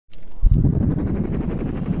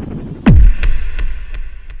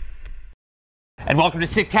And welcome to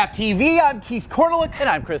Stick Tap TV. I'm Keith Korneluk. And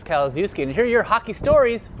I'm Chris Kaliszewski, and here are your hockey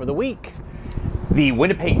stories for the week. The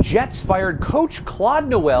Winnipeg Jets fired coach Claude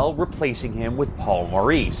Noel, replacing him with Paul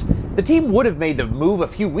Maurice. The team would have made the move a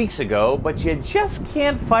few weeks ago, but you just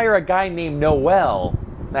can't fire a guy named Noel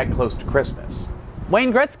that close to Christmas.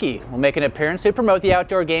 Wayne Gretzky will make an appearance to promote the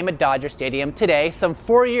outdoor game at Dodger Stadium today, some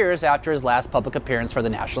 4 years after his last public appearance for the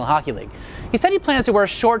National Hockey League. He said he plans to wear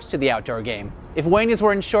shorts to the outdoor game. If Wayne is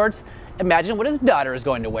wearing shorts, imagine what his daughter is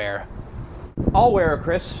going to wear. I'll wear it,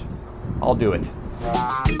 Chris. I'll do it.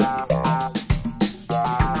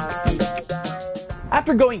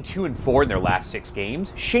 After going 2-4 in their last 6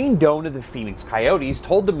 games, Shane Doan of the Phoenix Coyotes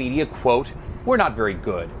told the media, quote, "We're not very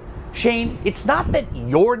good. Shane, it's not that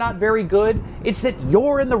you're not very good, it's that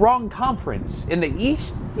you're in the wrong conference. In the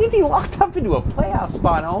East, you'd be locked up into a playoff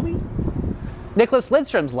spot, homie." Nicholas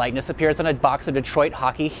Lidstrom's likeness appears on a box of Detroit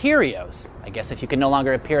hockey Heroes. I guess if you can no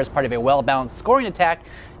longer appear as part of a well-balanced scoring attack,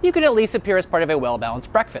 you can at least appear as part of a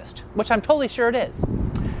well-balanced breakfast, which I'm totally sure it is.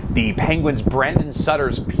 The Penguins' Brandon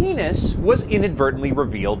Sutter's penis was inadvertently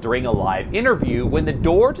revealed during a live interview when the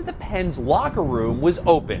door to the Pens locker room was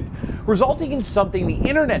opened, resulting in something the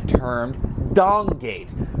internet termed Donggate,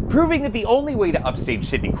 proving that the only way to upstage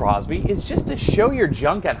Sidney Crosby is just to show your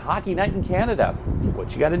junk on Hockey Night in Canada.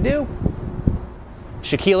 What you gotta do.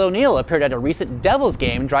 Shaquille O'Neal appeared at a recent Devils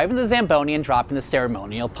game driving the Zamboni and dropping the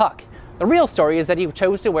ceremonial puck. The real story is that he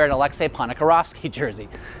chose to wear an Alexei Ponikarovsky jersey.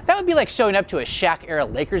 That would be like showing up to a Shaq-era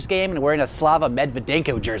Lakers game and wearing a Slava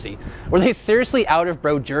Medvedenko jersey. Were they seriously out of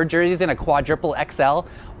Brodeur jerseys in a quadruple XL?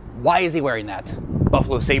 Why is he wearing that?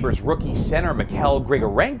 Buffalo Sabres rookie center Mikhail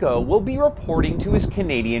Grigorenko will be reporting to his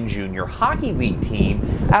Canadian Junior Hockey League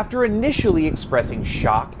team after initially expressing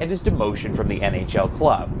shock at his demotion from the NHL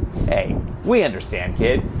club. Hey, we understand,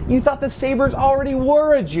 kid. You thought the Sabres already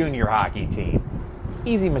were a junior hockey team.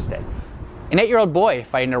 Easy mistake. An 8-year-old boy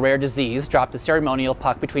fighting a rare disease dropped a ceremonial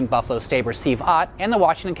puck between Buffalo Sabres Steve Ott and the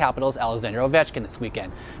Washington Capitals' Alexander Ovechkin this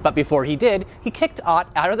weekend. But before he did, he kicked Ott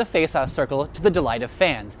out of the faceoff circle to the delight of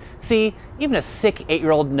fans. See, even a sick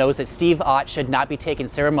 8-year-old knows that Steve Ott should not be taking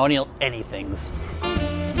ceremonial anythings.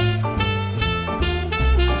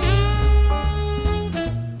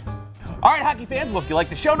 All right, hockey fans, well, if you like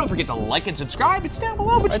the show, don't forget to like and subscribe. It's down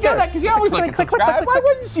below, but Right you know there. that because you always like and Click, click, subscribe. click, Why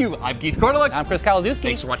click. wouldn't you? I'm Keith Korneluk. I'm Chris Kaliszewski.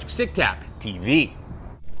 Thanks for watching Stick Tap TV.